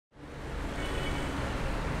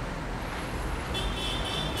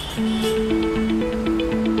My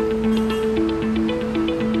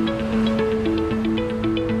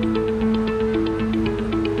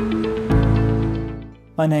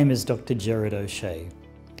name is Dr. Gerard O'Shea,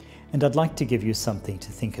 and I'd like to give you something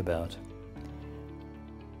to think about.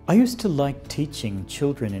 I used to like teaching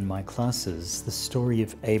children in my classes the story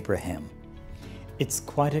of Abraham. It's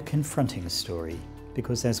quite a confronting story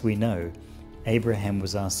because, as we know, Abraham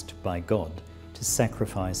was asked by God to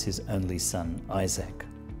sacrifice his only son, Isaac.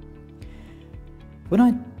 When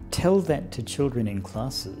I tell that to children in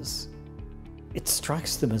classes, it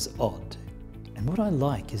strikes them as odd. And what I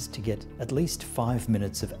like is to get at least 5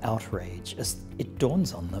 minutes of outrage as it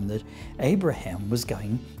dawns on them that Abraham was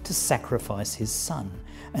going to sacrifice his son.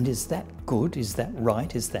 And is that good? Is that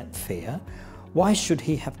right? Is that fair? Why should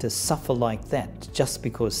he have to suffer like that just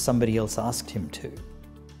because somebody else asked him to?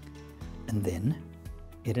 And then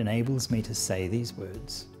it enables me to say these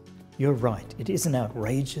words. You're right, it is an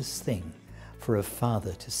outrageous thing for a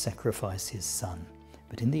father to sacrifice his son.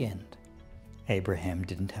 But in the end, Abraham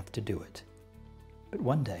didn't have to do it. But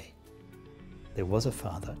one day, there was a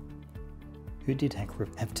father who did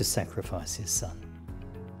have to sacrifice his son.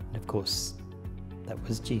 And of course, that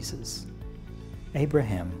was Jesus.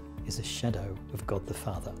 Abraham is a shadow of God the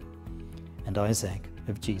Father, and Isaac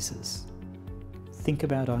of Jesus. Think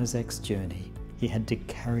about Isaac's journey. He had to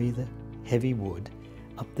carry the heavy wood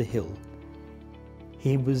up the hill.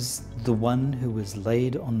 He was the one who was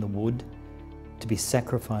laid on the wood to be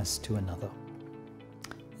sacrificed to another.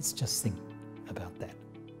 Let's just think about that.